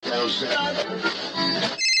Hello?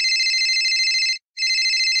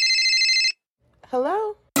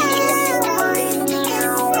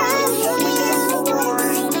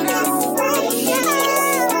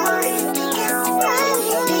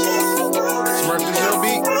 Smurf, this your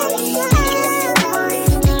beat?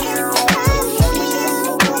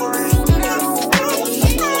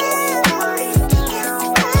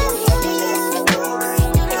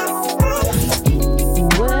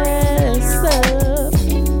 What's up?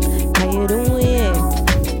 How you doing?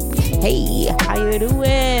 Hey, how you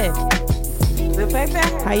doing? The fact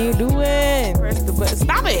that How you doing? press the button.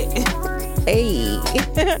 Stop it. Hey.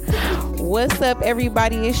 What's up,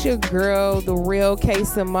 everybody? It's your girl, the real K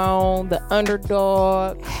Simone, the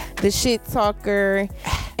underdog, the shit talker,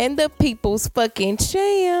 and the people's fucking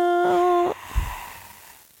champ.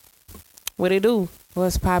 What it do?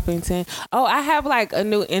 What's popping, Tim? Oh, I have like a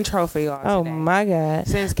new intro for y'all Oh today. my God.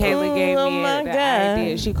 Since Kayla gave Oh me my the God.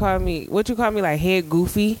 idea, she called me, what you call me, like head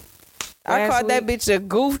goofy? I last called that week? bitch a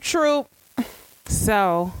goof troop.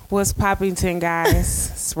 So, what's popping,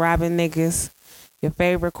 guys? It's Robin niggas, your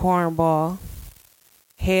favorite cornball,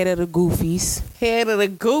 head of the goofies, Head of the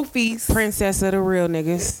goofies. princess of the real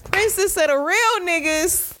niggas, Princess of the real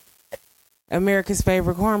niggas. America's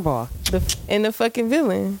favorite cornball. And the fucking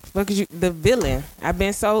villain. Look at you, the villain. I've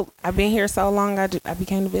been here so long. I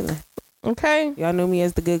became the villain. Okay. Y'all knew me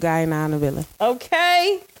as the good guy, now I'm the villain.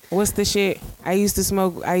 Okay. What's the shit? I used to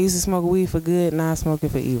smoke weed for good, now I smoke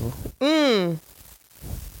it for evil.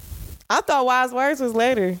 I thought wise words was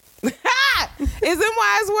later. Is them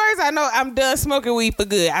wise words? I know I'm done smoking weed for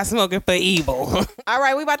good. I smoke it for evil. All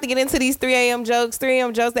right, we about to get into these 3 a.m. jokes. 3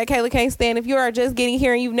 a.m. jokes that Kayla can't stand. If you are just getting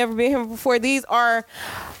here and you've never been here before, these are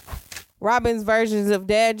Robin's versions of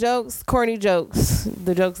dad jokes, corny jokes,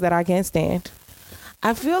 the jokes that I can't stand.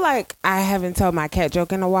 I feel like I haven't told my cat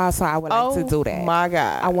joke in a while, so I would like to do that. My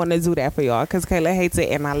God. I want to do that for y'all because Kayla hates it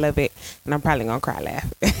and I love it, and I'm probably gonna cry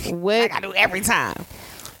laughing. What? Like I do every time.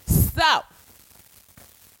 So,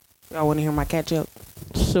 y'all want to hear my cat joke?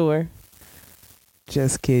 Sure.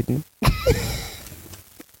 Just kidding.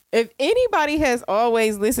 If anybody has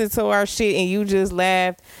always listened to our shit and you just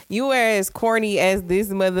laughed, you are as corny as this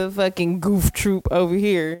motherfucking goof troop over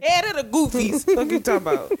here. Head of the goofies. What you talking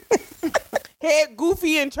about? Head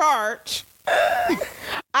goofy in charge.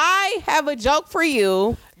 I have a joke for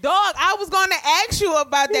you. Dog, I was going to ask you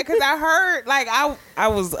about that because I heard, like, I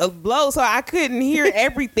was a blow, so I couldn't hear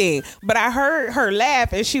everything. But I heard her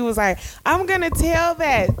laugh, and she was like, I'm going to tell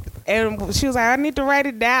that. And she was like, I need to write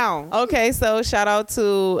it down. Okay, so shout out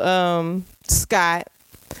to Scott.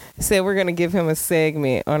 Said we're going to give him a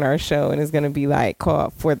segment on our show, and it's going to be, like,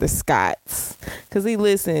 called For the Scots. Because he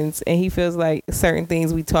listens, and he feels like certain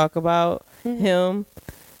things we talk about him,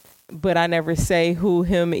 but I never say who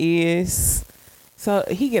him is. So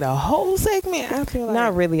he get a whole segment? I feel like.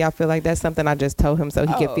 Not really. I feel like that's something I just told him so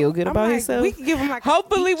he can feel good I'm about like, himself. We can give him like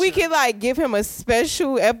Hopefully we can like give him a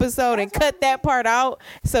special episode and cut that part out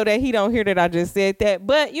so that he don't hear that I just said that.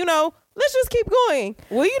 But you know, let's just keep going.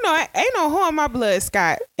 Well, you know, ain't no whore in my blood,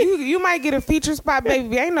 Scott. You might get a feature spot,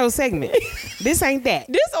 baby. Ain't no segment. This ain't that.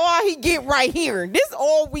 This all he get right here. This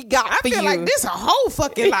all we got I for feel you. like this a whole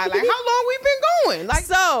fucking lie. Like, how long we been going? Like,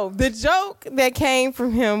 So the joke that came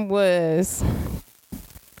from him was,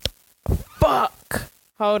 fuck.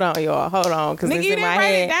 Hold on, y'all. Hold on, because nigga, it's you in didn't my write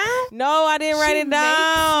head. it down? No, I didn't write it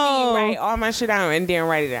down. Write all my shit down and then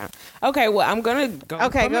write it down. Okay, well, I'm gonna go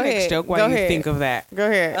Okay, for go my next ahead. joke while Go you ahead. think of that. Go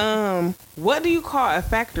ahead. What do you call a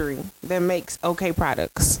factory that makes okay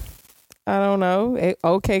products? I don't know.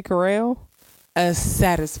 Okay, Corral. A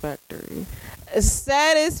satisfactory.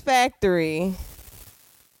 Satisfactory.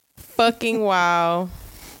 Fucking wow.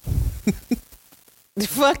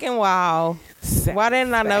 Fucking wow. Why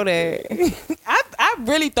didn't I know that? I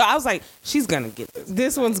really thought, I was like, she's gonna get this.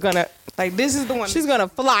 This one's gonna, Like, this is the one. she's gonna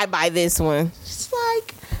fly by this one. She's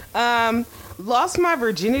like, lost my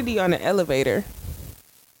virginity on the elevator.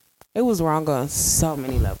 It was wrong on so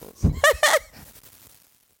many levels.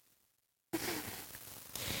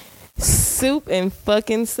 Soup and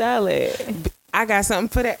fucking salad. I got something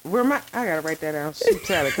for that. I gotta write that down. Soup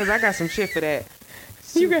salad, because I got some shit for that.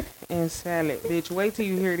 Soup and salad, bitch. Wait till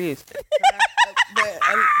you hear this.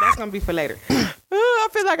 That's gonna be for later. I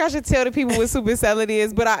feel like I should tell the people what soup and salad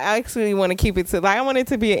is, but I actually want to keep it to, like, I want it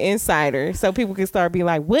to be an insider so people can start being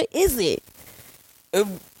like, what is it?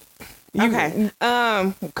 Okay.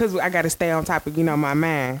 Because I gotta stay on topic, my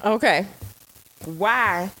mind. Okay.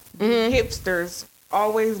 Why do hipsters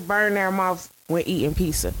always burn their mouths when eating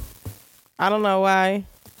pizza? I don't know why.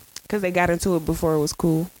 Because they got into it before it was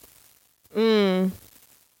cool. You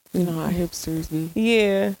know how hipsters be.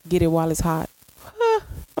 Yeah. Get it while it's hot.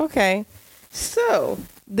 Okay. So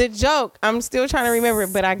the joke, I'm still trying to remember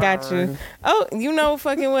it, but I got you. Oh, you know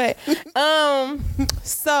fucking what?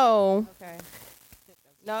 So Okay.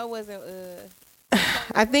 no, it wasn't.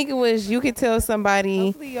 I think it was. You could tell somebody.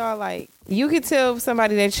 Hopefully y'all like. You could tell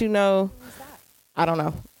somebody that you know. I don't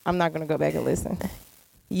know. I'm not gonna go back and listen.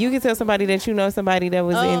 You could tell somebody that you know somebody that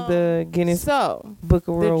was in the Guinness Book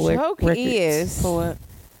of World joke Records. is For what?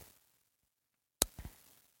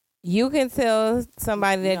 You can tell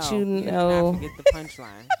somebody that you know. Forget the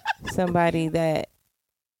punchline. Somebody that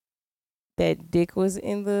dick was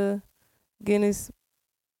in the Guinness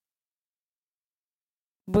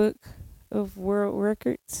Book of World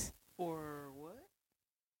Records. For what?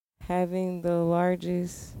 Having the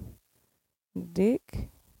largest dick.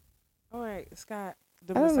 All right, Scott.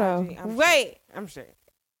 The I don't know. misogyny, Wait. I'm sure.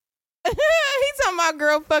 He talking about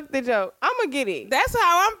girl fuck the joke. I'ma get it. That's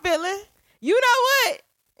how I'm feeling. You know what?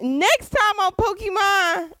 Next time on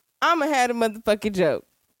Pokemon, I'ma have the motherfucking joke.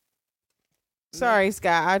 Sorry,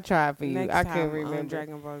 Scott. I tried for you. Next I time couldn't on remember.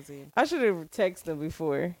 Dragon Ball Z. I should have texted him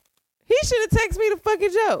before. He should have texted me the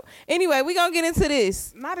fucking joke. Anyway, we gonna get into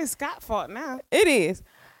this. Not as Scott's fault now. It is.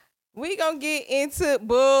 We gonna get into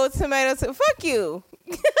bull tomato. Fuck you.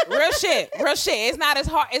 Real shit. Real shit. It's not as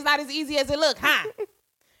hard. It's not as easy as it look, huh?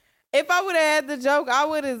 If I would have had the joke, I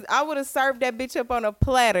would have served that bitch up on a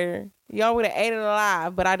platter. Y'all would have ate it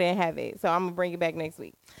alive, but I didn't have it, so I'm gonna bring it back next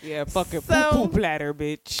week. Yeah, fucking So- poo-poo platter,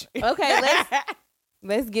 bitch. Okay,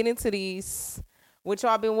 let's get into these, which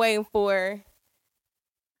y'all been waiting for.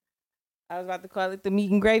 I was about to call it the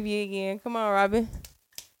meat and gravy again. Come on, Robin.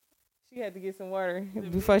 She had to get some water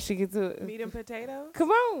before she get to it. Meat and potatoes? Come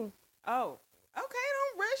on. Oh. Okay,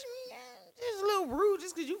 don't rush me. Just a little rude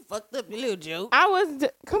just because you fucked up your little joke. I was.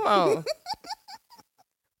 Come on.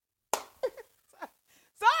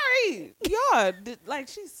 Sorry. Y'all, like,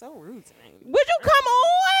 she's so rude tonight. Would you come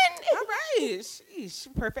on? All right. Sheesh.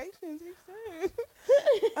 Perfection.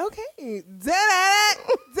 Okay.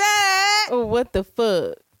 Da-da-da. Oh, what the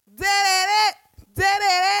fuck? Da-da-da.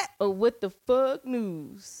 Da-da-da. Oh, what the fuck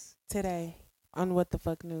news? Today on What the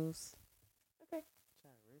Fuck News. Okay.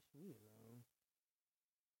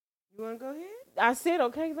 You want to go ahead? I said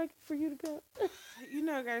okay, like for you to go. You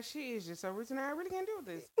know, guys, she is just so rude tonight. I really can't deal with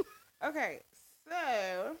this. Okay,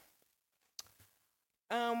 so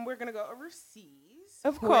we're gonna go overseas.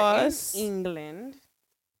 Of We're course. in England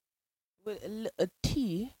with a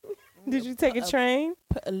tea. Did you take a train?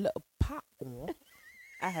 Put a little pot on.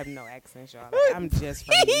 I have no accent, y'all. Like, I'm just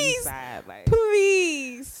from the east side. Like,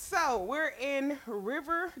 Please. so we're in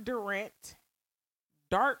River Derwent,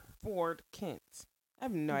 Dartford, Kent. I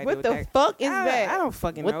have no idea What the fuck is that? I don't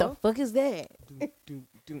fucking know. What the fuck is that?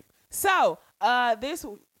 So, this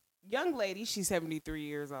young lady, she's 73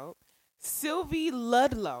 years old, Sylvie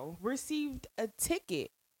Ludlow, received a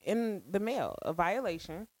ticket in the mail, a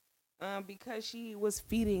violation, because she was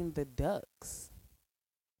feeding the ducks.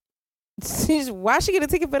 Why she get a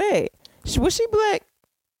ticket for that? Was she black?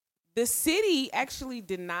 The city actually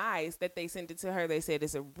denies that they sent it to her. They said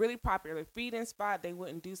it's a really popular feeding spot. They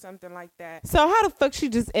wouldn't do something like that. So how the fuck she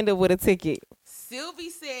just end up with a ticket? Sylvie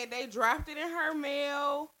said they dropped it in her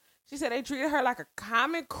mail. She said they treated her like a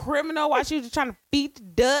common criminal while she was trying to feed the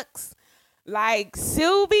ducks. Like,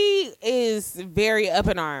 Sylvie is very up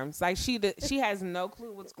in arms. Like, she has no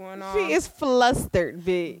clue what's going on. She is flustered,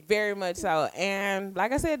 bitch. Very much so. And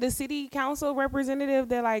like I said, the city council representative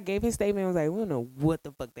that like gave his statement was like, we don't know what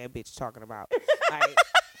the fuck that bitch talking about. Like,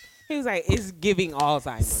 he was like, it's giving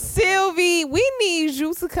Alzheimer's. Sylvie, we need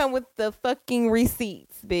you to come with the fucking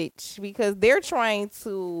receipts, bitch, because they're trying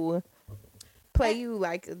to play you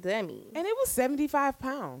like a dummy. And it was 75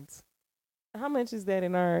 pounds. How much is that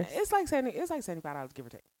in ours? It's like $75, give or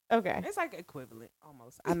take. Okay. It's like equivalent,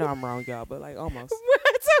 almost. I know I'm wrong, y'all, but like almost.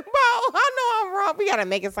 I know I'm wrong. We gotta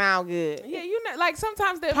make it sound good. Yeah, you know, like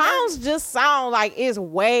sometimes the Pounds just sound like it's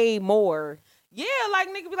way more. Yeah, like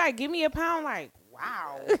nigga be like, give me a pound. Like,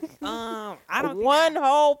 wow. I don't think One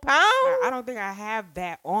whole pound. I don't think I have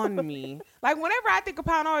that on me. Like whenever I think a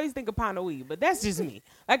pound, I always think a pound of weed, but that's just me.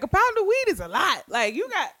 Like a pound of weed is a lot. Like you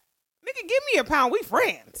got, nigga, give me a pound. We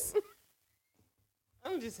friends.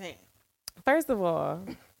 I'm just saying. First of all,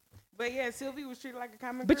 but yeah, Sylvie was treated like a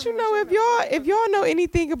common. but you criminal. know, if y'all know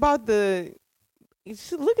anything about you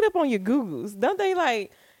should look it up on your Googles. Don't they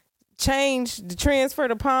like change the transfer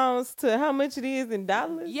the pounds to how much it is in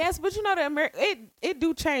dollars? Yes, but you know that it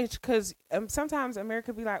do change because sometimes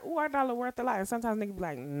America be like, "Oh, our dollar worth a lot," and sometimes nigga be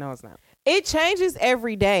like, "No, it's not." It changes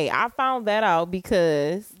every day. I found that out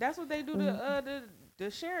because That's what they do to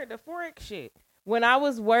the forex shit. when I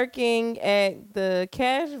was working at the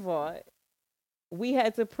cash vault, we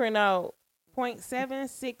had to print out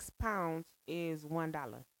 0.76 pounds is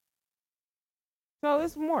 $1. So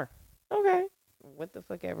it's more. Okay. What the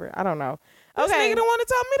fuck ever. I don't know. This Okay. nigga don't want to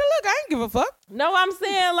tell me to look. I ain't give a fuck. No, I'm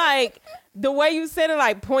saying like the way you said it,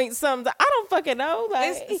 like point something. I don't fucking know.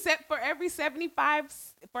 Like It's set for every 75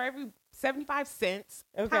 cents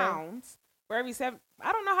Okay. pounds. For every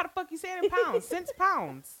I don't know how the fuck you say it in pounds. Cents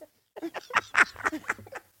pounds.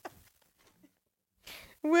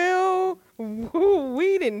 well,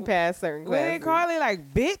 we didn't pass certain What they classes. call it,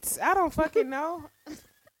 like bits? I don't fucking know.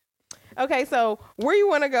 Okay, so where you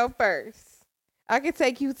want to go first? I could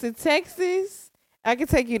take you to Texas. I could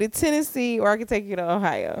take you to Tennessee, or I could take you to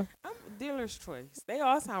Ohio. I'm dealer's choice. They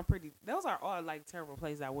all sound pretty. Those are all like terrible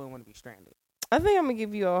places I wouldn't want to be stranded. I think I'm gonna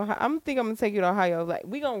give you Ohio. I'm gonna take you to Ohio. Like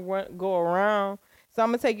we gonna go around. So I'm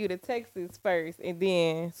gonna take you to Texas first, and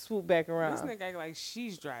then swoop back This around. nigga act like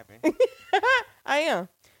she's driving. I am.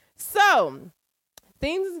 So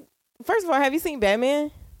things. First of all, have you seen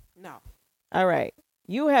Batman? No. All right,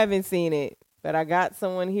 you haven't seen it, but I got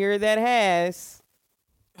someone here that has.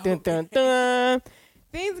 Dun dun dun.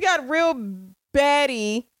 Things got real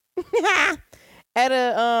batty at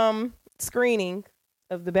a screening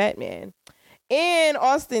of the Batman in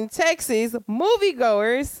Austin, Texas.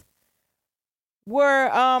 Moviegoers were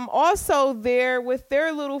also there with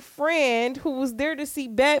their little friend who was there to see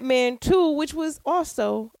Batman 2, which was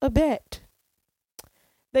also a bat.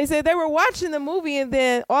 They said they were watching the movie and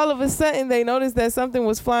then all of a sudden they noticed that something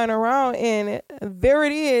was flying around and there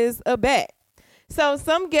it is, a bat. So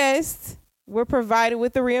some guests were provided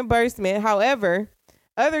with the reimbursement. However,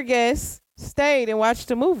 other guests stayed and watched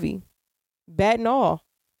the movie, bat and all.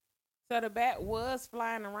 So the bat was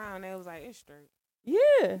flying around. They was like, it's straight.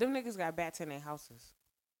 Yeah. Them niggas got bats in their houses.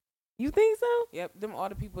 You think so? Yep. Them all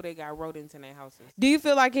the people that got rodents in their houses. Do you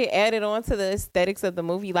feel like it added on to the aesthetics of the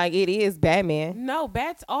movie? Like it is Batman. No,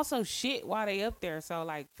 bats also shit while they up there. So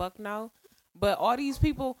like, fuck no. But all these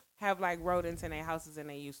people have like rodents in their houses and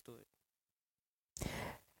they used to it.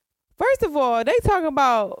 First of all, they talk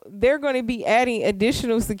about they're going to be adding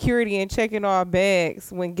additional security and checking our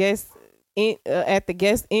bags when guests at the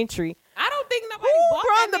guest entry. I don't think nobody Who bought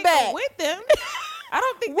brought that the bat? nigga with them. I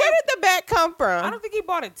don't think. Where did the bat come from? I don't think he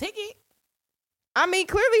bought a ticket. I mean,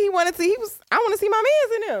 clearly he wanted to. I want to see my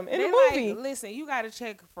man's in him in They the like, movie. listen, you got to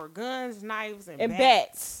check for guns, knives, and And bats.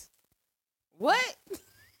 bats. What?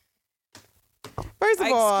 First of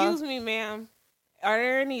all, Excuse me, ma'am. Are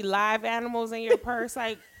there any live animals in your purse?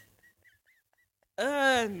 Like,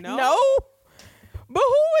 no. no. But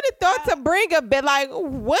who would have thought to bring a bat? Like,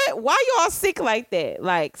 what? Why y'all sick like that?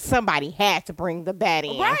 Like, somebody had to bring the bat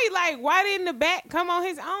in. Right? Like, why didn't the bat come on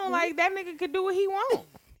his own? Like, that nigga could do what he want.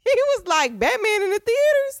 He was like, Batman in the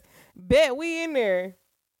theaters? Bet we in there.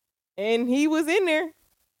 And he was in there.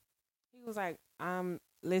 He was like,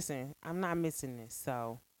 listen, I'm not missing this,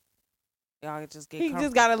 so y'all just get He just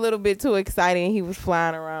comfortable. got a little bit too excited and he was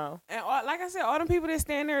flying around. And like I said, all them people that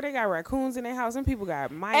stand there, they got raccoons in their house. Some people got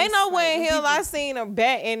mice. Ain't no way in them hell people- I seen a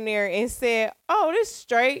bat in there and said, oh, this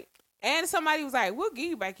straight. And somebody was like, we'll give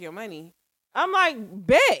you back your money. I'm like,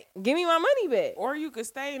 bet. Give me my money back. Or you could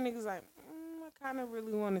stay. And niggas like, I kind of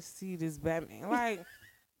really want to see this Batman. Like,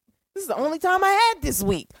 This is the only time I had this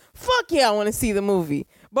week. Fuck yeah, I want to see the movie.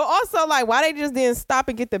 But also, like, why they just didn't stop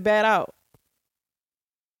and get the bat out?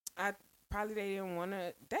 probably they didn't want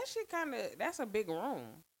to. That shit kind of, that's a big room.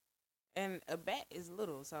 And a bat is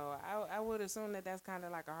little. So I would assume that that's kind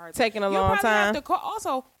of like a hard Taking a You long probably time. Have to call,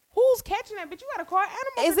 also, who's catching that? But you got to call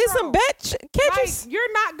animal Is this control. some bat catches? Like,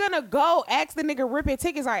 you're not gonna go ask the nigga ripping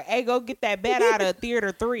tickets like, hey, go get that bat out of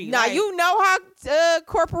theater 3. Now, Like, you know how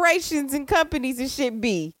corporations and companies and shit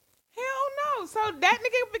be. hell no. So that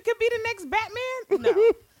nigga could be the next Batman?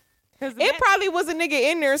 No. 'Cause It probably was a nigga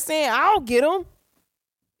in there saying, I'll get him.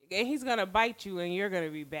 and he's gonna bite you and you're gonna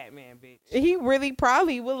be Batman, bitch. He really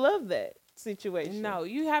probably would love that situation. No,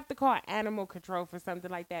 you have to call animal control for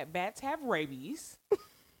something like that. Bats have rabies.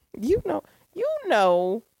 You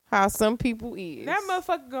know how some people is. That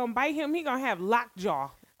motherfucker gonna bite him. He gonna have lockjaw.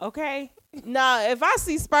 Okay. Nah, if I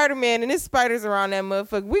see Spider-Man and there's spiders around that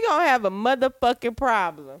motherfucker, we gonna have a motherfucking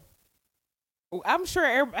problem. I'm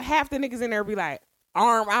sure half the niggas in there be like,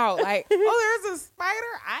 arm out. Like, oh, there's a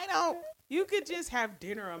spider? You could just have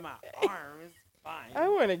dinner on my arm. It's fine. I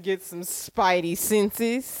want to get some spidey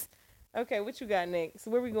senses. Okay, what you got next?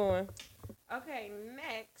 Where we going? Okay,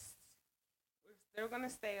 next, they're going to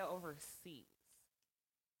stay overseas.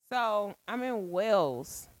 So I'm in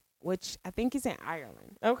Wales, which I think is in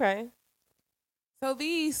Ireland. Okay. So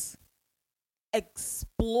these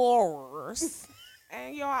explorers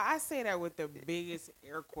And y'all, I say that with the biggest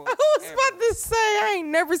air quotes. I was ever. about to say, I ain't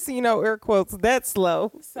never seen no air quotes that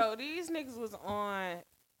slow. So these niggas was on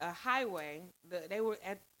a highway. They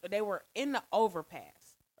were in the overpass.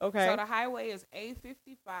 Okay. So the highway is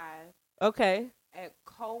 855 Okay. at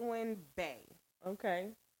Cowan Bay.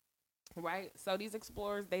 Okay. Right? So these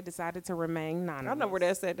explorers, they decided to remain anonymous. I know where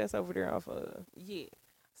that's at. That's over there off of. Yeah.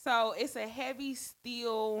 So it's a heavy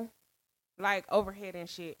steel, like, overhead and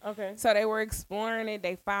shit. Okay. So they were exploring it.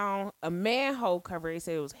 They found a manhole cover. They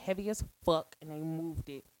said it was heavy as fuck, and they moved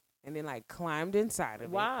it and then, like, climbed inside of it.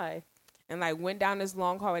 Why? And, like, went down this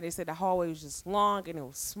long hallway. They said the hallway was just long and it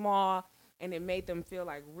was small, and it made them feel,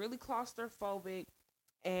 like, really claustrophobic.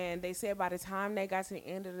 And they said by the time they got to the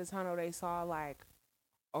end of the tunnel, they saw, like,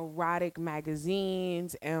 erotic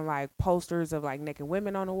magazines and, like, posters of, like, naked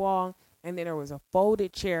women on the wall. And then there was a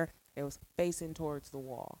folded chair that was facing towards the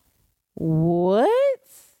wall. What?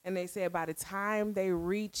 And they said by the time they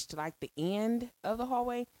reached, like, the end of the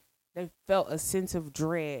hallway, they felt a sense of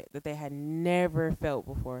dread that they had never felt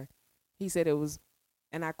before. He said it was,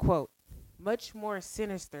 and I quote, much more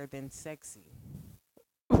sinister than sexy.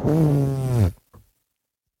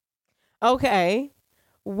 Okay.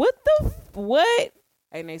 What?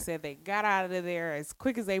 And they said they got out of there as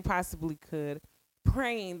quick as they possibly could,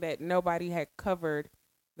 praying that nobody had covered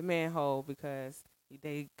the manhole because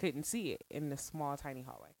they couldn't see it in the small, tiny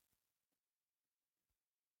hallway.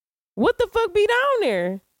 What the fuck be down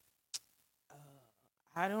there?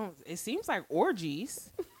 It seems like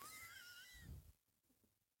orgies.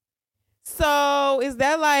 So is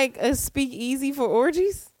that like a speakeasy for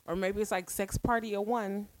orgies? Or maybe it's like sex party of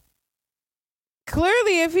one.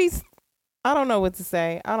 Clearly, if he's, I don't know what to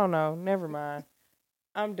say. I don't know. Never mind.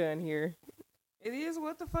 I'm done here. It is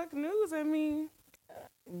what the fuck news. I mean,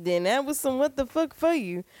 Then that was some what the fuck for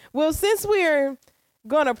you. Well, since we're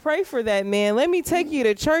gonna pray for that man, let me take you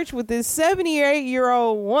to church with this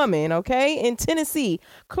 78-year-old woman, okay, in Tennessee,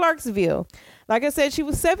 Clarksville. Like I said, she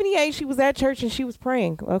was 78. She was at church and she was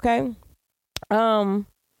praying, okay. Then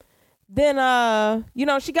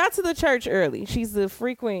she got to the church early. She's a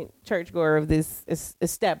frequent churchgoer of this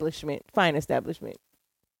establishment, fine establishment,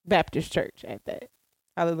 Baptist church at that.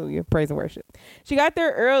 Hallelujah, praise and worship. She got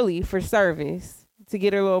there early for service to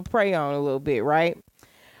get her little pray on a little bit, right?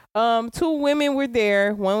 Two women were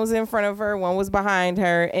there. One was in front of her, one was behind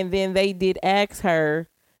her, and then they did ask her,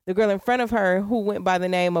 the girl in front of her, who went by the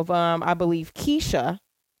name of I believe Keisha,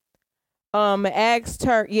 asked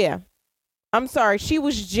her, I'm sorry, she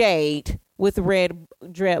was Jade with red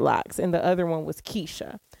dreadlocks, and the other one was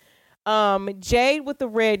Keisha. Jade with the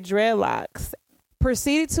red dreadlocks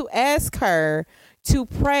proceeded to ask her to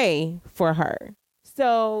pray for her.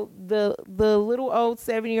 So the little old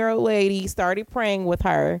 70-year-old lady started praying with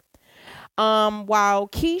her, while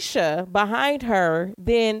Keisha behind her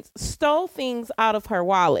then stole things out of her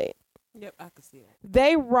wallet. yep, I can see it.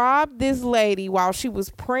 They robbed this lady while she was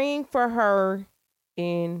praying for her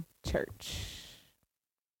in church.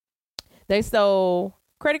 They stole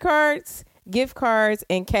credit cards, gift cards,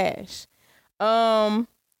 and cash.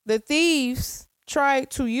 The thieves tried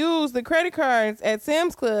to use the credit cards at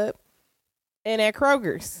Sam's Club and at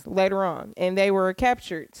Kroger's later on, and they were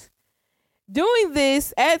captured doing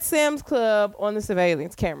this at Sam's Club on the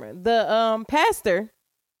surveillance camera. The pastor,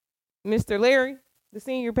 Mr. Larry, the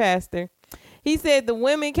senior pastor, he said the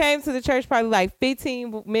women came to the church probably like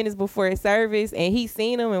 15 minutes before service, and he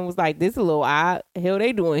seen them and was like, "This is a little odd. The hell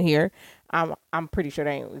they doing here?" I'm pretty sure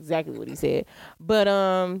that ain't exactly what he said, but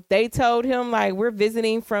they told him like, "We're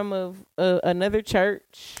visiting from another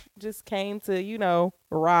church. Just came to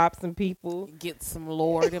rob some people, Get some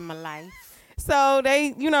Lord in my life." So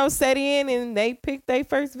they set in and they picked their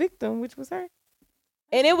first victim, which was her.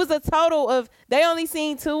 And it was a total of, they only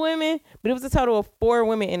seen 2 women, but it was a total of 4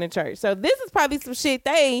 women in the church. So this is probably some shit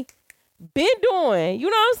they been doing. You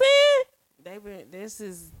know what I'm saying? This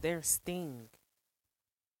is their sting.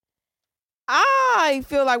 I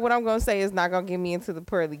feel like what I'm going to say is not going to get me into the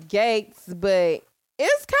pearly gates, but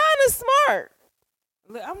it's kind of smart.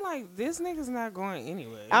 I'm like, this nigga's not going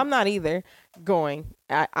anyway. I'm not either going.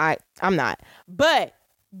 I'm not. But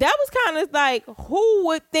that was kind of like, who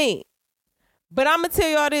would think? But I'm going to tell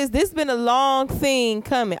y'all this been a long thing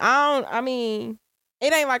coming. I mean,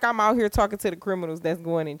 it ain't like I'm out here talking to the criminals that's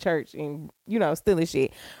going in church and, stealing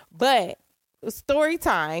shit. But story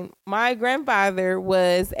time, my grandfather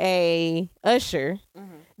was a usher.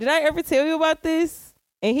 Mm-hmm. Did I ever tell you about this?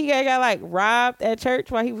 And he got like robbed at church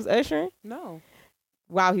while he was ushering? No.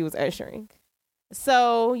 While he was ushering.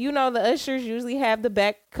 So, the ushers usually have the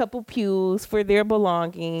back couple pews for their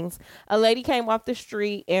belongings. A lady came off the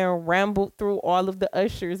street and rambled through all of the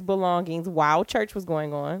ushers' belongings while church was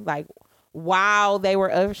going on. Like, while they were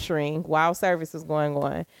ushering, while service was going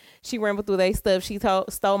on. She rambled through their stuff. She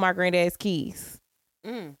stole my granddad's keys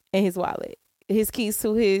and his wallet. His keys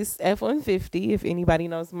to his F-150. If anybody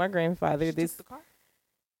knows my grandfather, She took the car?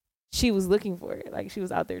 she was looking for it. Like, she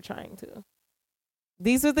was out there trying to.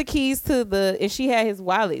 These were the keys to and she had his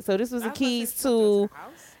wallet. So this was the keys to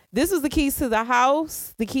this was the keys to the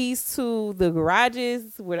house, the keys to the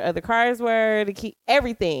garages where the other cars were,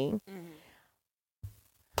 everything.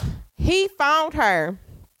 He found her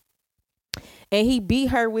and he beat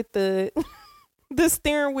her with the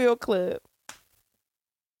steering wheel club.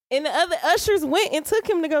 And the other ushers went and took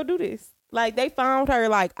him to go do this. Like, they found her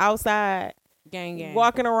like outside, gang,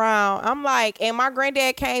 walking around. I'm like, and my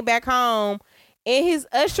granddad came back home in his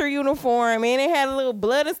usher uniform and it had a little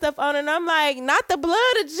blood and stuff on it. And I'm like, not the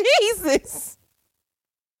blood of Jesus.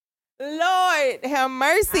 Lord, have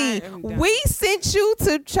mercy. We sent you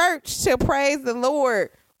to church to praise the Lord.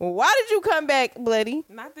 Why did you come back bloody?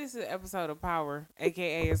 Not this episode of Power,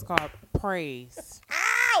 aka it's called Praise.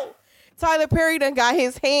 Ow! Tyler Perry done got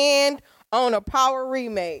his hand on a Power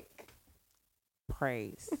remake.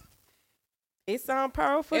 Praise. It sound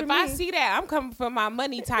powerful If to me. I see that, I'm coming for my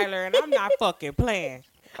money, Tyler, and I'm not fucking playing.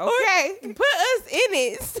 Okay? Put us in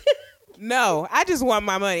it. No, I just want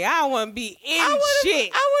my money. I don't want to be in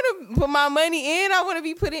shit. I want to put my money in. I want to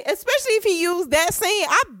be put in, especially if he used that scene.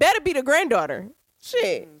 I better be the granddaughter.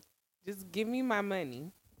 Shit. Just give me my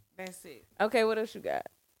money. That's it. Okay, what else you got?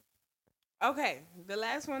 Okay, the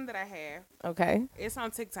last one that I have, Okay. it's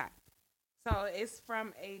on TikTok. So it's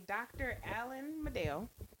from a Dr. Alan Medell.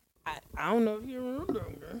 I don't know if you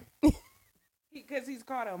remember. Because he's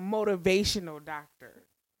called a motivational doctor.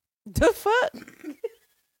 The fuck?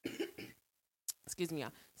 Excuse me,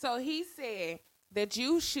 y'all. So he said that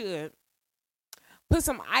you should put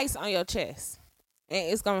some ice on your chest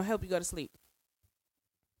and it's going to help you go to sleep.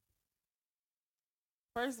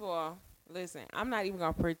 First of all, listen, I'm not even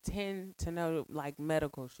going to pretend to know like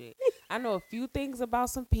medical shit. I know a few things about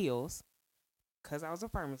some pills because I was a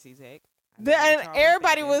pharmacy tech. And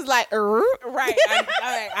everybody was like, right.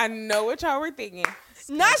 I know what y'all were thinking.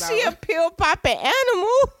 Not she a pill popping animal.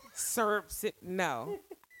 Syrup. No,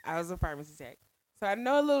 I was a pharmacy tech. So I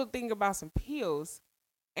know a little thing about some pills.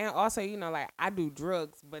 And also, like I do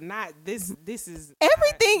drugs, but not this. This is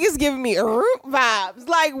everything is giving me vibes.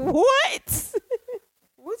 Like, what?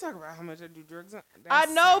 We talk about how much I do drugs. I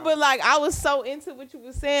know, but like I was so into what you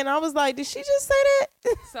were saying. I was like, did she just say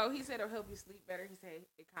that? So he said it'll help you sleep better. He said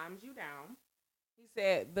it calms you down. He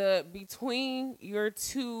said the between your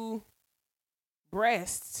two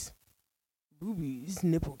breasts, boobies,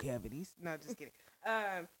 nipple cavities. No, just kidding.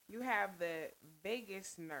 You have the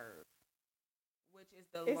vagus nerve, which is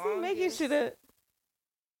the longest. Is he making shit up?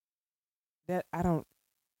 That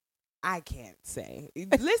I can't say.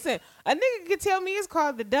 Listen, a nigga could tell me it's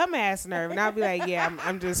called the dumbass nerve, and I'll be like, yeah,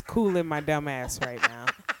 I'm just cooling my dumbass right now.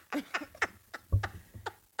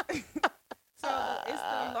 So it's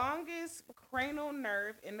the longest cranial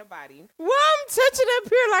nerve in the body. Well, I'm touching up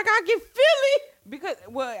here like I can feel it. Because,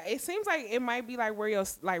 it seems like it might be like where your,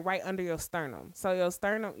 like right under your sternum. So your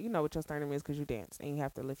sternum, you know what your sternum is because you dance and you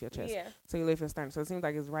have to lift your chest. Yeah. So you lift your sternum. So it seems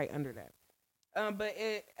like it's right under that. But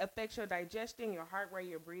it affects your digestion, your heart rate,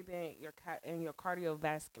 your breathing, and your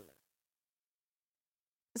cardiovascular.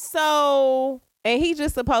 So, and he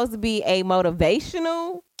just supposed to be a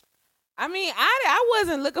motivational. I mean, I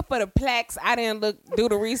wasn't looking for the plaques. I didn't do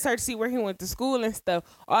the research, see where he went to school and stuff.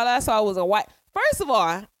 All I saw was a white. First of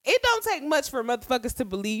all, it don't take much for motherfuckers to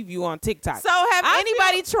believe you on TikTok. So have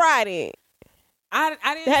anybody tried it? I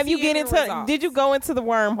didn't. Have you see get any into? results. Did you go into the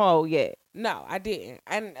wormhole yet? No, I didn't.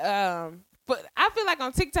 And but I feel like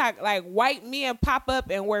on TikTok, like white men pop up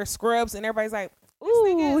and wear scrubs, and everybody's like, "Ooh,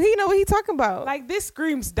 he know what he talking about." Like this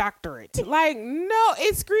screams doctorate. Like no,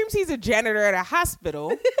 it screams he's a janitor at a hospital.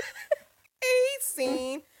 He's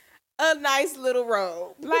seen a nice little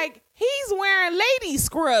robe. Like he's wearing lady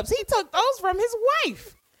scrubs. He took those from his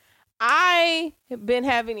wife. I have been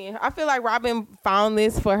having it. I feel like Robin found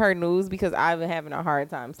this for her news because I've been having a hard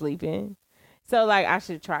time sleeping. So like I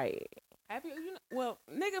should try it. Have you well,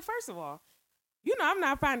 nigga, first of all, I'm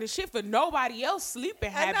not finding shit for nobody else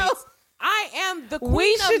sleeping habits. I am the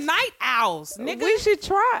queen of night owls, nigga. We should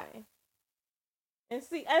try. And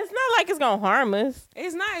see, it's not like it's gonna harm us.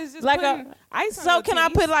 It's not. It's just like putting ice on So your can I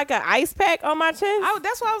titties. put like an ice pack on my chest?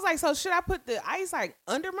 That's why I was like, so should I put the ice like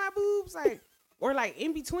under my boobs, like, or like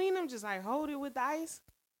in between them, just like hold it with the ice?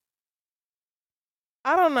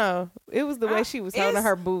 I don't know. It was the way she was holding it's-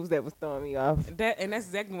 her boobs that was throwing me off. That's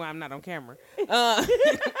exactly why I'm not on camera.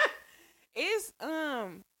 It's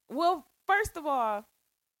well, first of all,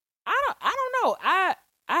 I don't know. I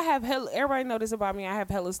have everybody know this about me. I have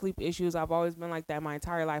hella sleep issues. I've always been like that my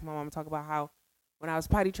entire life. My mom talk about how when I was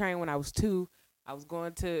potty trained when I was 2, I was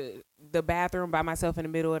going to the bathroom by myself in the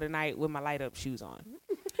middle of the night with my light up shoes on.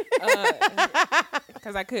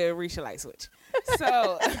 Because I couldn't reach a light switch.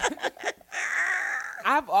 So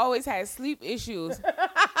I've always had sleep issues.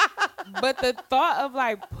 But the thought of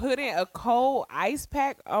like putting a cold ice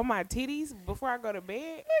pack on my titties before I go to bed.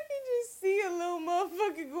 I can just see a little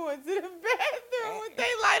motherfucker going to the bathroom with they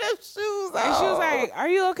light up shoes on. And she was like, "Are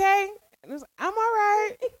you okay?" And I was like, "I'm all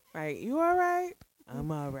right." Like, "You all right?"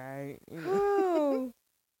 "I'm all right." You know?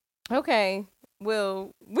 Oh. Okay.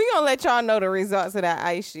 Well, we gonna let y'all know the results of that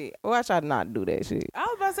ice shit. Watch y'all not do that shit. I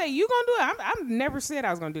was about to say, you gonna do it. I never said I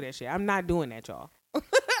was gonna do that shit. I'm not doing that, y'all. It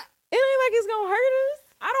ain't like it's gonna hurt us.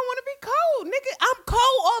 I don't want to be cold, nigga. I'm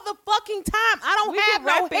cold all the fucking time. I don't We have can no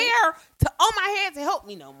wrap it. hair on my head to help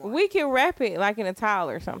me no more. We can wrap it like in a towel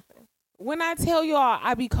or something. When I tell y'all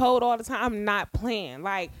I be cold all the time, I'm not playing.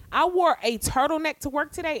 Like, I wore a turtleneck to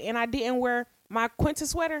work today, and I didn't wear my Quinta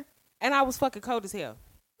sweater, and I was fucking cold as hell.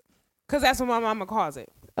 Because that's what my mama calls it.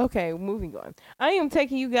 Okay, moving on. I am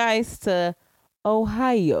taking you guys to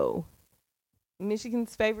Ohio,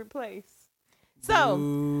 Michigan's favorite place. So,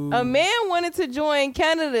 a man wanted to join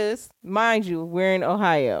Canada's, mind you, we're in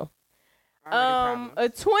Ohio. A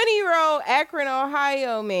 20-year-old Akron,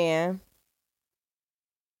 Ohio man,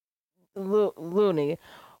 little nigga,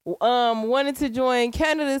 wanted to join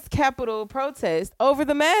Canada's capital protest over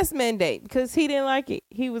the mask mandate because he didn't like it.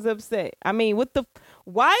 He was upset. I mean,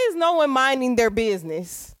 why is no one minding their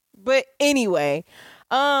business? But anyway,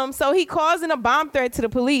 so he causing a bomb threat to the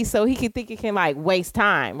police so he could think it can like waste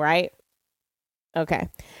time, right? Okay.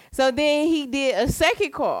 So then he did a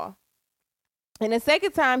second call. And the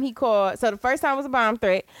second time he called, so the first time was a bomb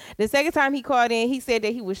threat. The second time he called in, he said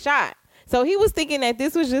that he was shot. So he was thinking that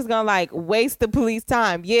this was just going to like waste the police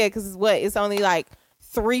time. Yeah, because it's only like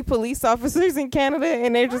 3 police officers in Canada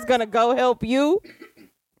and they're just going to go help you.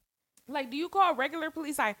 Like, do you call regular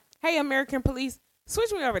police like, "Hey, American police,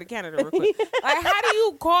 switch me over to Canada real quick"? Like, how do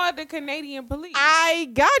you call the Canadian police? I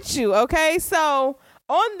got you. Okay. So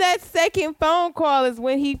on that second phone call is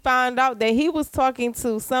when he found out that he was talking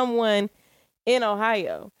to someone in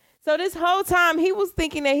Ohio. So this whole time he was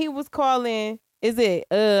thinking that he was calling, is it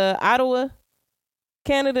Ottawa,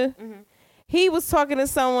 Canada? Mm-hmm. He was talking to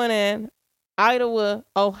someone in Ottawa,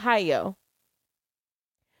 Ohio.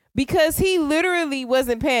 Because he literally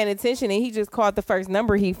wasn't paying attention and he just called the first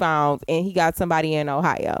number he found and he got somebody in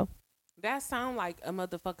Ohio. That sound like a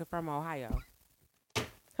motherfucker from Ohio.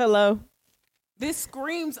 Hello? This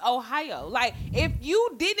screams Ohio. Like, if you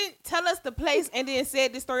didn't tell us the place and then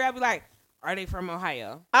said this story, I'd be like, are they from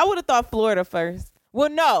Ohio? I would have thought Florida first. Well,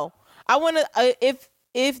 no. I want to,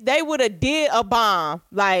 if they would have did a bomb,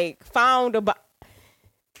 like found a bomb.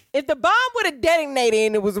 If the bomb would have detonated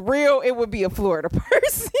and it was real, it would be a Florida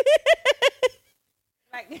person.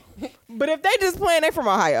 Like, But if they just playing, they from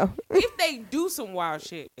Ohio. if they do some wild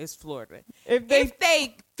shit, it's Florida. If they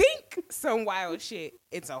think some wild shit,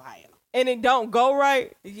 it's Ohio. and it don't go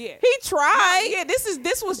right, Yeah. he tried. Yeah,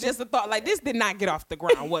 this was just a thought. Like, this did not get off the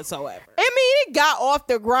ground whatsoever. I mean, it got off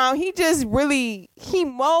the ground. He just really he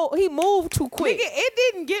moved too quick. Nigga, it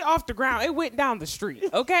didn't get off the ground. It went down the street.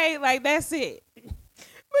 Okay, like, that's it.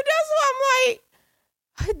 But that's why I'm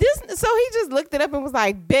like, this. So he just looked it up and was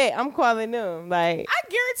like, "Bet I'm calling them." Like, I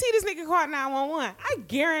guarantee this nigga called 911. I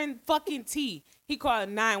guarantee he called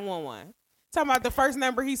 911. Talking about the first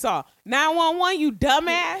number he saw. 911, you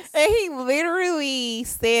dumbass. and he literally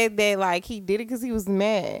said that like he did it because he was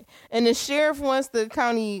mad, and the sheriff wants the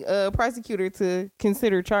county prosecutor to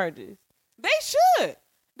consider charges. They should.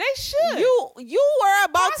 They should. You were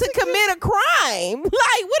about to Prosecute- commit a crime.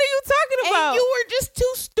 Like, what are you talking about? And you were just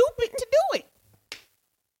too stupid to do it.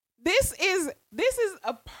 This is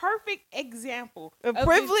a perfect example A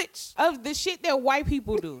privilege of the shit that white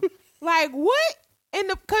people do. Like, what?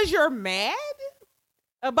 Because you're mad?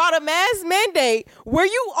 about a mask mandate where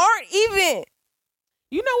you aren't even.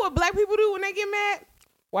 You know what black people do when they get mad?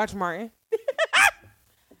 Watch Martin.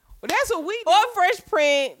 Well, that's what we do. Or Fresh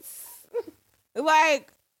Prince.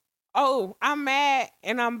 Like, oh, I'm mad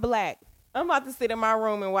and I'm black. I'm about to sit in my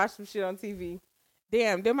room and watch some shit on TV.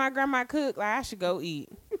 Damn, did my grandma cook? Like, I should go eat.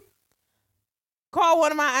 Call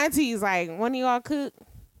one of my aunties, like, one of y'all cook?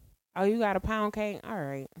 Oh, you got a pound cake? All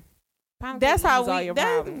right. Pound That's cake how ease all your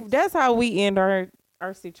problems. that's how we end our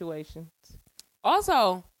situations.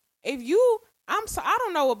 Also, I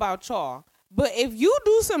don't know about y'all, But if you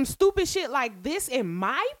do some stupid shit like this in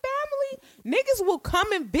my family, niggas will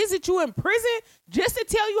come and visit you in prison just to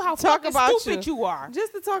tell you how fucking stupid you are.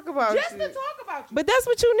 Just to talk about Just to talk about you. But that's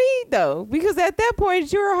what you need, though, because at that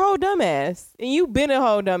point, you're a whole dumbass. And you've been a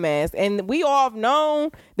whole dumbass. And we all have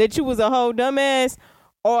known that you was a whole dumbass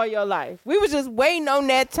all your life. We was just waiting on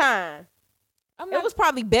that time. It was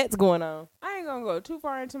probably bets going on. I ain't gonna go too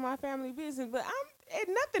far into my family business, but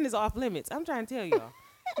nothing is off limits. I'm trying to tell y'all.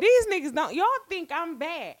 These niggas y'all think I'm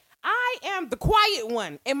bad. I am the quiet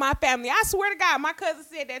one in my family. I swear to God, my cousin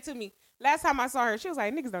said that to me last time I saw her. She was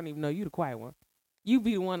like, niggas don't even know you the quiet one. You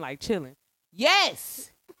be the one like chilling.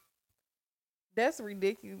 Yes. That's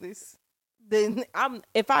ridiculous. Then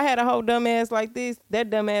if I had a whole dumbass like this, that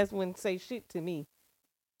dumbass wouldn't say shit to me.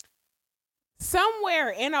 Somewhere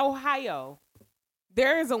in Ohio,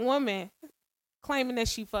 there is a woman claiming that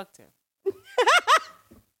she fucked him.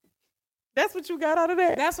 That's what you got out of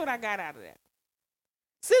that? That's what I got out of that.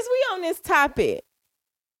 Since we on this topic,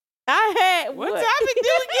 I had what topic did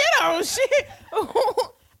we get on? Shit.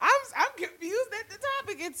 I'm confused at the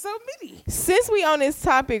topic. It's so many. Since we on this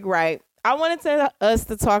topic, right, I wanted us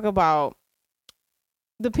to talk about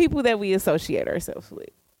the people that we associate ourselves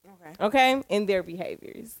with. Okay? And their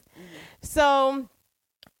behaviors. Mm-hmm. So,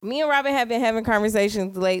 me and Robin have been having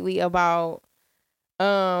conversations lately about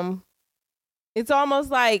it's almost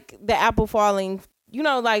like the apple falling,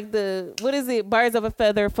 like what is it? Birds of a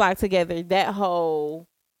feather flock together. That whole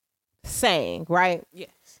saying, right? Yes.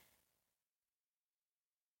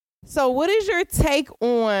 So what is your take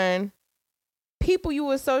on people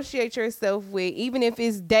you associate yourself with, even if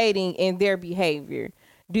it's dating, and their behavior?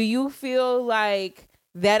 Do you feel like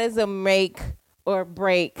that is a make or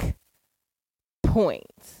break point?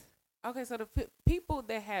 Okay, so the people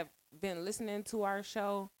that have been listening to our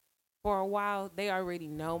show for a while, they already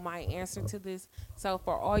know my answer to this. So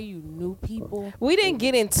for all you new people, we didn't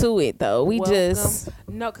get into it though. We welcome. Just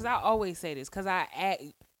no, because I always say this because I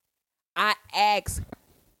ask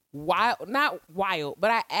not wild, but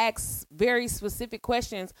I ask very specific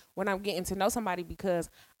questions when I'm getting to know somebody because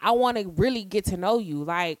I want to really get to know you.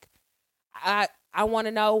 Like I want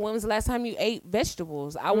to know when was the last time you ate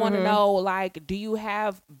vegetables. I want to know, like, do you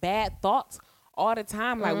have bad thoughts all the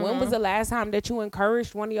time? Like, when was the last time that you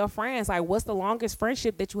encouraged one of your friends? Like, what's the longest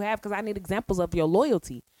friendship that you have? Because I need examples of your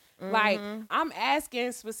loyalty. Like, I'm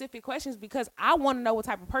asking specific questions because I want to know what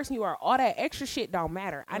type of person you are. All that extra shit don't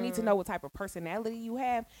matter. I need to know what type of personality you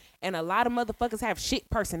have. And a lot of motherfuckers have shit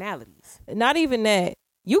personalities. Not even that.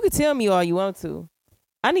 You can tell me all you want to.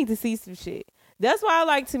 I need to see some shit. That's why I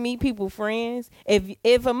like to meet people friends. If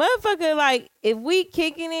a motherfucker, like, if we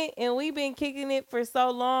kicking it and we been kicking it for so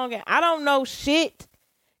long and I don't know shit,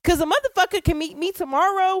 because a motherfucker can meet me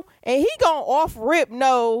tomorrow and he gonna off rip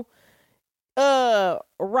know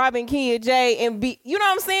Robin, Kia, Jay, and be, you know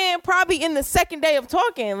what I'm saying? Probably in the second day of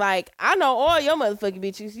talking, like, I know all your motherfucking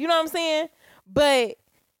bitches, you know what I'm saying? But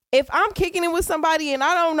if I'm kicking it with somebody and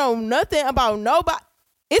I don't know nothing about nobody,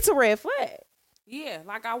 it's a red flag. Yeah,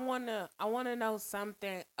 like I wanna know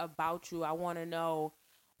something about you. I wanna know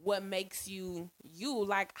what makes you you.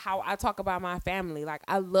 Like how I talk about my family. Like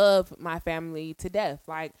I love my family to death.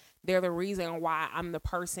 Like they're the reason why I'm the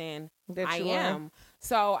person that I am.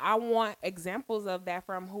 So I want examples of that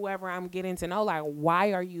from whoever I'm getting to know. Like,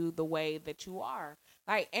 why are you the way that you are?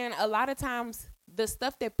 Like, and a lot of times the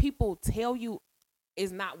stuff that people tell you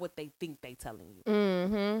is not what they think they telling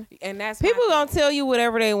you. And that's people gonna tell you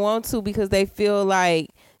whatever they want to because they feel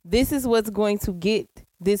like this is what's going to get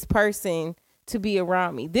this person to be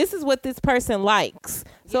around me. This is what this person likes.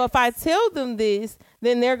 Yes. So if I tell them this,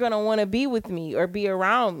 then they're gonna want to be with me or be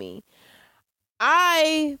around me.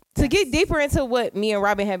 To get deeper into what me and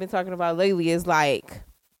Robin have been talking about lately is like,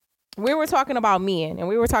 we were talking about men and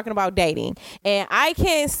we were talking about dating, and I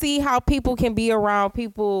can't see how people can be around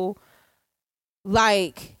people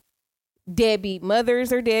like deadbeat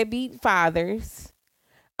mothers or deadbeat fathers,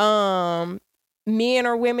 men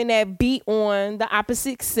or women that beat on the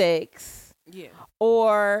opposite sex,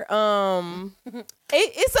 or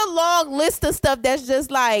it's a long list of stuff that's just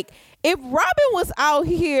like, if Robin was out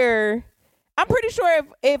here, I'm pretty sure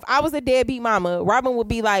if I was a deadbeat mama, Robin would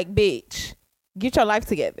be like, bitch, get your life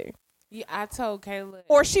together. Yeah, I told Kayla,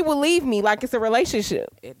 or she would leave me like it's a relationship.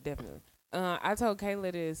 It definitely. I told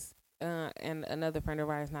Kayla this. And another friend of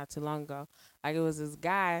ours not too long ago, like it was this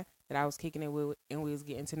guy that I was kicking it with, and we was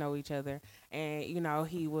getting to know each other, and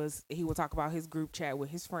he would talk about his group chat with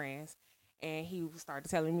his friends, and he started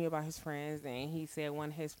telling me about his friends, and he said one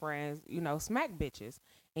of his friends, smack bitches,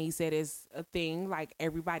 and he said it's a thing, like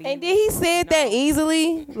everybody. And then he said that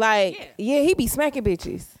easily, like yeah, he be smacking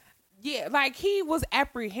bitches. Yeah, like he was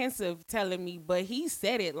apprehensive telling me, but he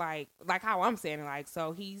said it like how I'm saying it. Like,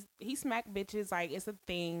 so he smacked bitches. Like, it's a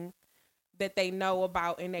thing that they know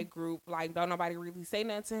about in that group. Like, don't nobody really say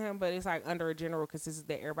nothing to him, but it's like under a general consensus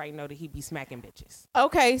that everybody know that he be smacking bitches.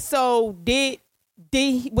 Okay, so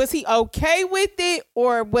was he okay with it,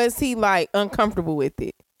 or was he like uncomfortable with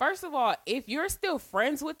it? First of all, if you're still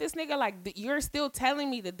friends with this nigga, like you're still telling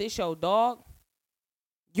me that this your dog,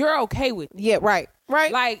 you're okay with it. Yeah, right.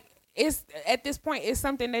 Like, it's at this point, it's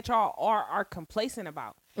something that y'all are complacent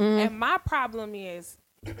about. And my problem is,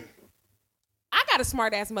 I got a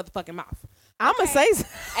smart ass motherfucking mouth. I'm gonna say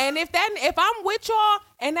something. And if I'm with y'all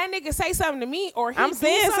and that nigga say something to me, or I'm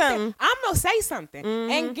saying something, I'm gonna say something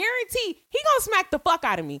and guarantee he gonna smack the fuck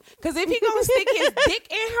out of me. Cause if he gonna stick his dick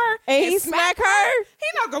in her and he smack her, he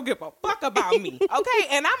not gonna give a fuck about me. Okay,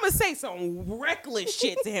 and I'm gonna say some reckless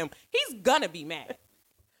shit to him. He's gonna be mad.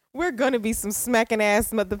 We're gonna be some smacking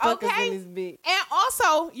ass motherfuckers Okay? in this bitch. And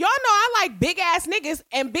also, y'all know I like big ass niggas,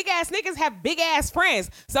 and big ass niggas have big ass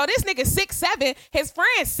friends. So this nigga 6'7", his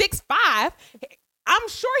friend 6'5". I'm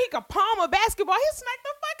sure he could palm a basketball. He'll smack the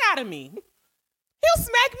fuck out of me. He'll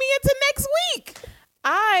smack me into next week.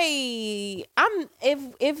 I'm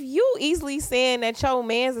if you easily saying that your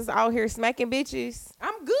mans is out here smacking bitches,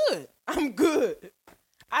 I'm good.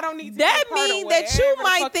 I don't need to that be a part of mean that whatever you the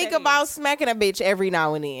might fuck think that about is. smacking a bitch every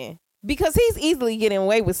now and then, because he's easily getting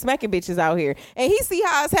away with smacking bitches out here, and he see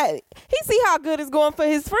how good it's going for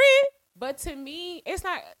his friend. But to me, it's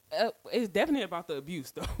not. It's definitely about the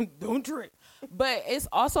abuse, though. Don't drink. But it's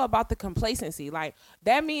also about the complacency. Like,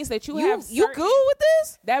 that means that you have. You good with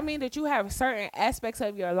this? That means that you have certain aspects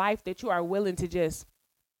of your life that you are willing to just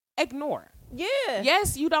ignore. Yeah.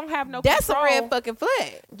 Yes, you don't have no. That's control. a red fucking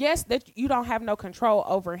flag. Yes, that you don't have no control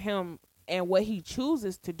over him and what he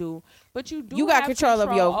chooses to do, but you do. You got have control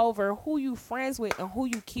of your over who you friends with and who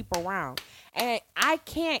you keep around. And I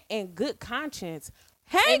can't, in good conscience,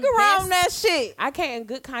 hang around that shit. I can't, in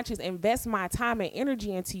good conscience, invest my time and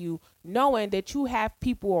energy into you, knowing that you have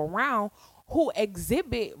people around who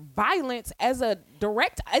exhibit violence as a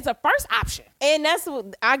first option. And that's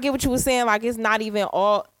what I get what you were saying. Like, it's not even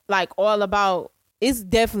all about. It's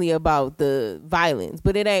definitely about the violence,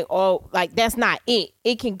 but it ain't all, like, that's not it.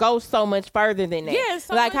 It can go so much further than that. Yeah,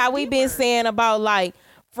 so like much how we been deeper. saying about like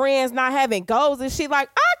friends not having goals and shit. Like,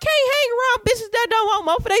 I can't hang around bitches that don't want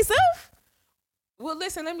more for themselves. Well,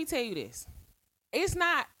 listen, let me tell you this. It's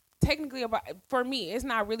not technically about, for me, it's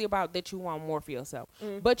not really about that you want more for yourself.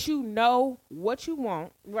 But you know what you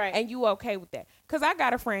want. Right. And you okay with that. Because I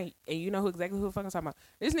got a friend, and you know exactly who the fuck I'm talking about.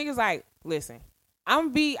 This nigga's like, listen, I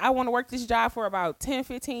want to work this job for about 10,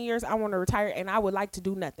 15 years. I want to retire, and I would like to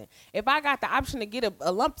do nothing. If I got the option to get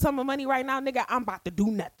a lump sum of money right now, nigga, I'm about to do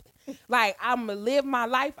nothing. Like, I'm going to live my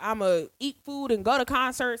life. I'm going to eat food and go to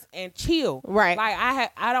concerts and chill. Right.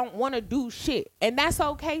 Like, I don't want to do shit. And that's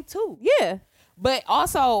okay, too. Yeah. But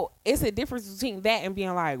also, it's a difference between that and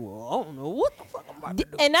being like, well, I don't know what the fuck I'm about to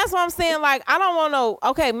do. And that's what I'm saying. Like, I don't want no,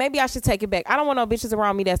 okay, maybe I should take it back. I don't want no bitches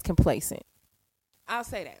around me that's complacent. I'll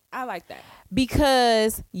say that. I like that.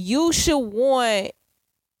 Because you should want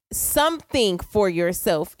something for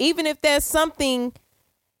yourself. Even if there's something,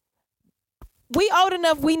 we old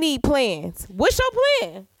enough, we need plans. What's your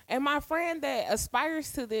plan? And my friend that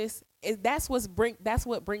aspires to this, that's what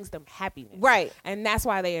brings them happiness. Right. And that's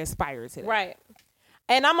why they aspire to that. Right.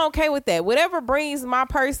 And I'm okay with that. Whatever brings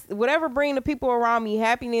whatever bring the people around me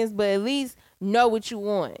happiness, but at least know what you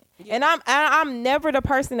want. Yeah. And I'm never the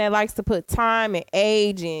person that likes to put time and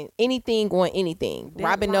age and anything on anything.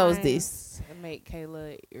 Robin knows this. Make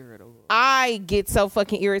Kayla irritable. I get so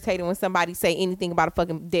fucking irritated when somebody say anything about a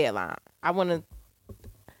fucking deadline.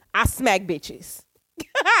 I smack bitches.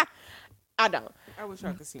 I don't. I wish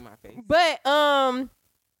I could see my face. But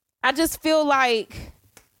I just feel like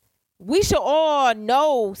we should all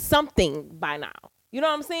know something by now. You know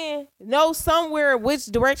what I'm saying? Know somewhere which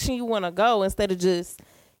direction you want to go instead of just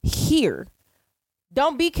here.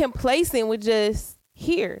 Don't be complacent with just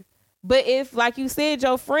here. But if, like you said,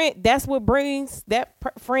 your friend, that's what brings that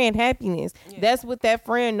friend happiness. Yeah. That's what that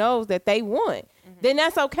friend knows that they want. Then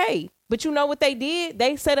that's okay. But you know what they did?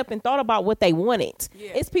 They set up and thought about what they wanted.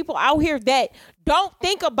 Yeah. It's people out here that don't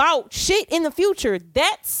think about shit in the future.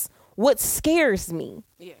 That's what scares me.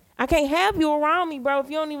 Yeah. I can't have you around me, bro, if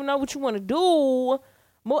you don't even know what you want to do.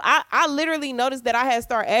 I literally noticed that I had to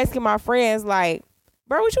start asking my friends, like,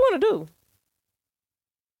 bro, what you want to do?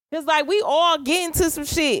 Because, like, we all get into some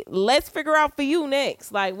shit. Let's figure out for you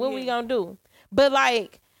next. Like, what we going to do? But,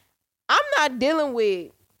 like, I'm not dealing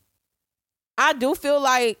with, I do feel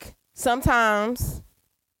like sometimes,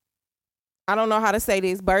 I don't know how to say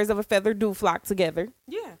this, birds of a feather do flock together.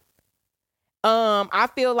 Yeah. I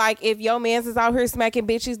feel like if your man's is out here smacking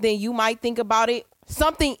bitches, then you might think about it.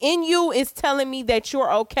 Something in you is telling me that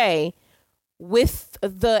you're okay with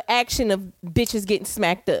the action of bitches getting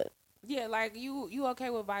smacked up. Yeah, like you okay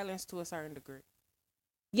with violence to a certain degree.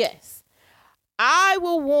 Yes. I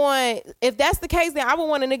will want, if that's the case, then I would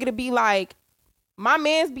want a nigga to be like, my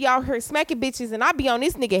man's be out here smacking bitches and I be on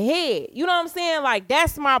this nigga head. You know what I'm saying? Like,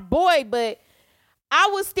 that's my boy, but I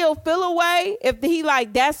would still feel away if he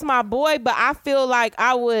like, that's my boy, but I feel like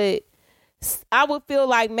I would feel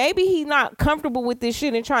like maybe he's not comfortable with this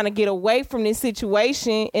shit and trying to get away from this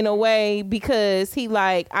situation in a way because he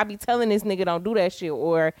like, I be telling this nigga don't do that shit,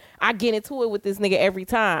 or I get into it with this nigga every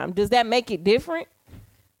time. Does that make it different?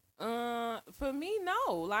 For me,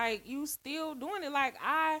 no. Like, you still doing it. Like,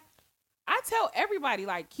 I tell everybody,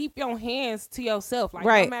 like, keep your hands to yourself. Like,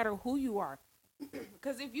 right. No matter who you are.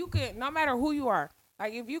 Because if you could, no matter who you are,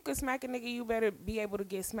 like, if you could smack a nigga, you better be able to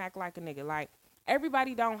get smacked like a nigga. Like,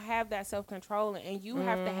 everybody don't have that self-control, and you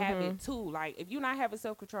have to have it too. Like, if you're not having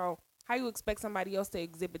self-control, how you expect somebody else to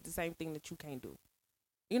exhibit the same thing that you can't do?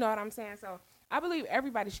 You know what I'm saying? So I believe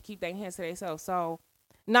everybody should keep their hands to themselves. So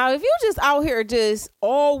now, if you just out here just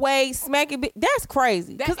always smacking, that's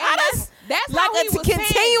crazy. Because that's like how he was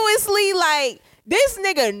continuously like, this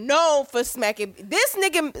nigga known for smacking. This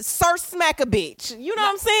nigga sir smack a bitch. You know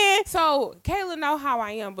what I'm saying? So Kayla know how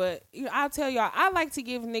I am, but I'll tell y'all, I like to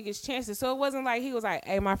give niggas chances. So it wasn't like he was like,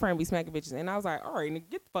 hey, my friend be smacking bitches. And I was like, all right, nigga,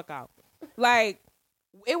 get the fuck out. Like,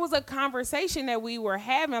 it was a conversation that we were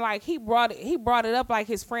having. Like, he brought it up like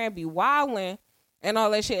his friend be wilding and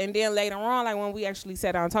all that shit. And then later on, like when we actually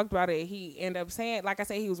sat down and talked about it, he ended up saying, like I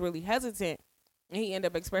said, he was really hesitant. And he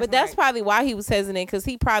ended up expressing. But that's like, probably why he was hesitant, because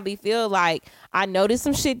he probably feel like, I know there's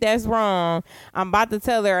some shit that's wrong. I'm about to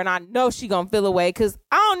tell her and I know she gonna feel away because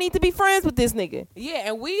I don't need to be friends with this nigga. Yeah,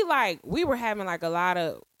 and we were having like a lot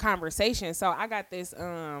of conversations. So I got this,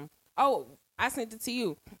 I sent it to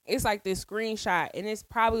you. It's like this screenshot and it's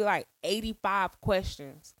probably like 85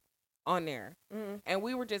 questions on there. Mm-hmm. And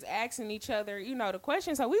we were just asking each other, the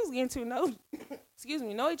questions. So we was getting to know,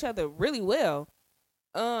 know each other really well.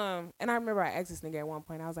 And I remember I asked this nigga at one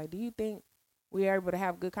point, I was like, do you think we are able to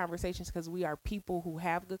have good conversations because we are people who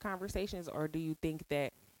have good conversations, or do you think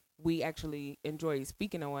that we actually enjoy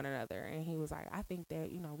speaking to one another? And he was like, I think that,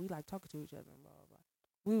 we like talking to each other and blah, blah, blah.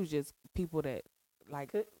 We was just people that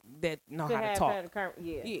that know how to talk.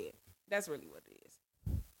 Yeah, that's really what it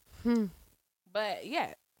is. But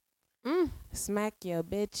yeah. Smack your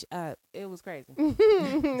bitch up. It was crazy.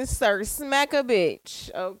 Sir, smack a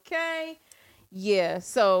bitch. Okay. Yeah.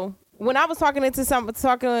 So when I was talking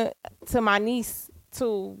to my niece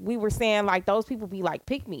too, we were saying like those people be like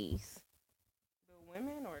pick-me's. The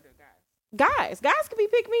women or the guys? Guys can be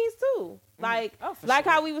pick-me's too. Like, like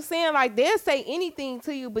sure. How we were saying, like they'll say anything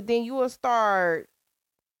to you, but then you will start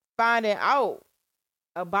finding out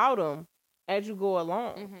about them as you go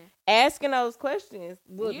along. Mm-hmm. Asking those questions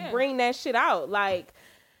will bring that shit out. Like,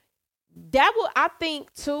 that will, I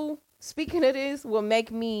think too, speaking of this, will make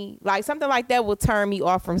me, like, something like that will turn me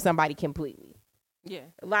off from somebody completely. Yeah.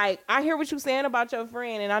 Like, I hear what you're saying about your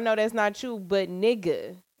friend, and I know that's not true, but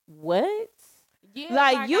nigga, what? Yeah,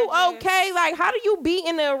 like you okay? Like, how do you be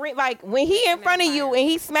in the ring? Like, when he in front of you and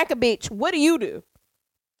he smack a bitch, what do you do?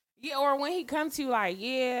 Yeah, or when he comes to you like,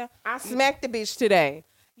 I smacked the bitch today.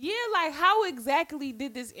 Yeah, like, how exactly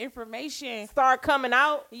did this information start coming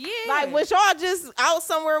out? Yeah. Like, was y'all just out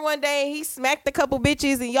somewhere one day and he smacked a couple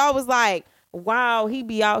bitches and y'all was like, wow, he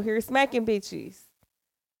be out here smacking bitches?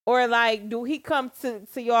 Or, like, do he come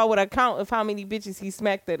to y'all with a count of how many bitches he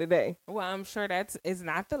smacked the other day? Well, I'm sure it's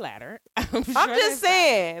not the latter. I'm just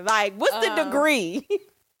saying, like, what's the degree?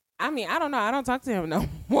 I mean, I don't know. I don't talk to him no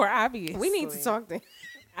more, obviously. We need to talk to him.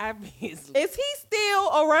 Obviously. Is he still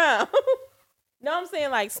around? No, I'm saying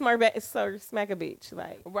like smack a bitch.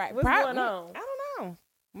 Like, right. What's going on? I don't know.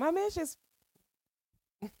 My man's just.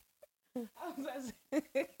 What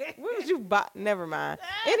would you buy? Never mind.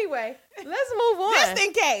 Anyway, let's move on. Just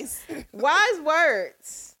in case. Wise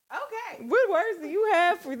words. Okay. What words do you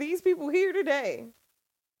have for these people here today?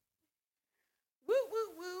 Woo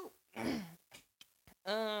woo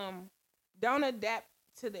woo. Don't adapt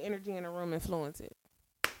to the energy in the room. Influence it.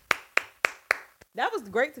 That was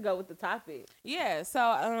great to go with the topic. Yeah,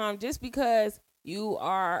 so just because you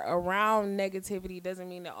are around negativity doesn't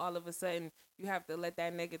mean that all of a sudden you have to let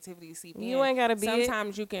that negativity seep in. You ain't gotta be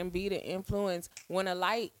Sometimes you can be the influence. When a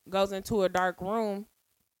light goes into a dark room,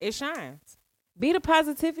 it shines. Be the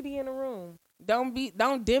positivity in the room. Don't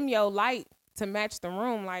dim your light to match the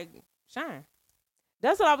room. Like, shine.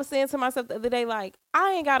 That's what I was saying to myself the other day. Like,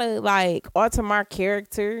 I ain't gotta like alter my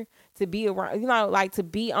character to be around, like to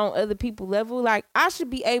be on other people's level. Like I should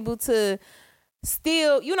be able to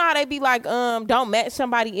still, how they be like, don't match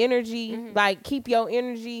somebody energy, like keep your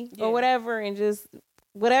energy or whatever, and just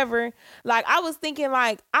whatever. Like I was thinking,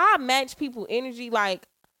 like I match people energy, like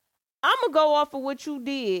I'm gonna go off of what you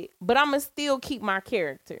did, but I'm gonna still keep my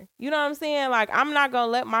character. You know what I'm saying? Like I'm not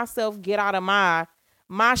gonna let myself get out of my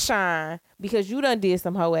shine because you done did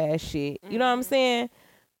some hoe ass shit. You know what I'm saying?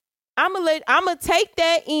 I'm gonna take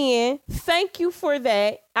that in. Thank you for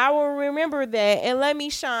that. I will remember that and let me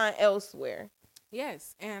shine elsewhere.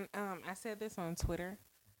 Yes, and I said this on Twitter,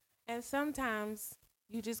 and sometimes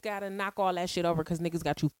you just gotta knock all that shit over because niggas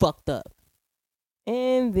got you fucked up.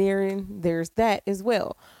 And there's that as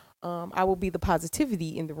well. I will be the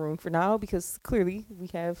positivity in the room for now because clearly we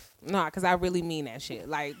have because I really mean that shit.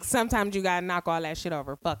 Like sometimes you gotta knock all that shit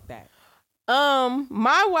over. Fuck that.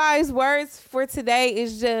 My wise words for today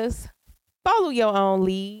is just follow your own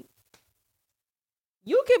lead.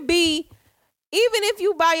 You can be, even if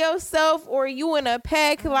you by yourself or you in a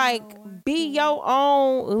pack, like be your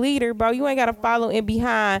own leader, bro. You ain't gotta follow in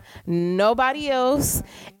behind nobody else.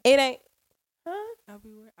 It ain't.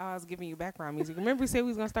 I was giving you background music. Remember we said we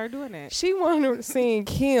was gonna start doing that. She wanted to sing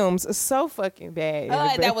Kim's so fucking bad.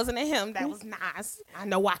 That wasn't a him. That was nice. I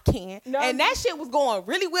know I can. No, and that shit was going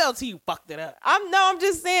really well till you fucked it up. I'm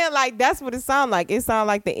just saying, like that's what it sounded like. It sounded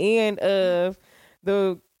like the end of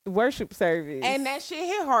the worship service. And that shit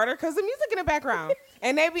hit harder because the music in the background.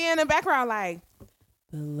 And they be in the background like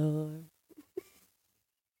the Lord.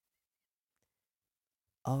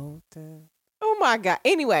 Oh my God.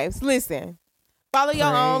 Anyways, listen. Follow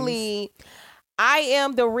your own lead. I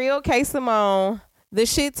am the real K Simone, the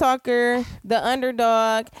shit talker, the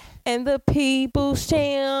underdog, and the people's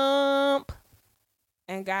champ.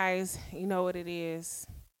 And guys, you know what it is.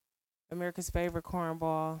 America's favorite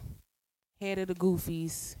cornball, head of the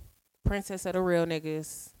goofies, princess of the real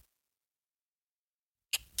niggas.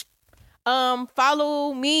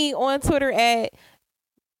 Follow me on Twitter at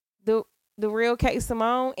the real K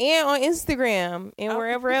Simone and on Instagram and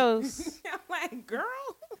wherever else. I'm like, girl.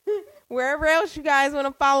 Wherever else you guys want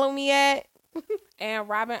to follow me at. And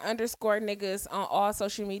Robin_niggas on all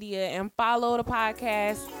social media. And follow the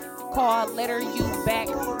podcast called Letter You Back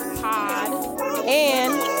Pod.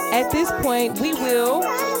 And at this point, we will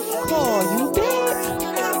call you back.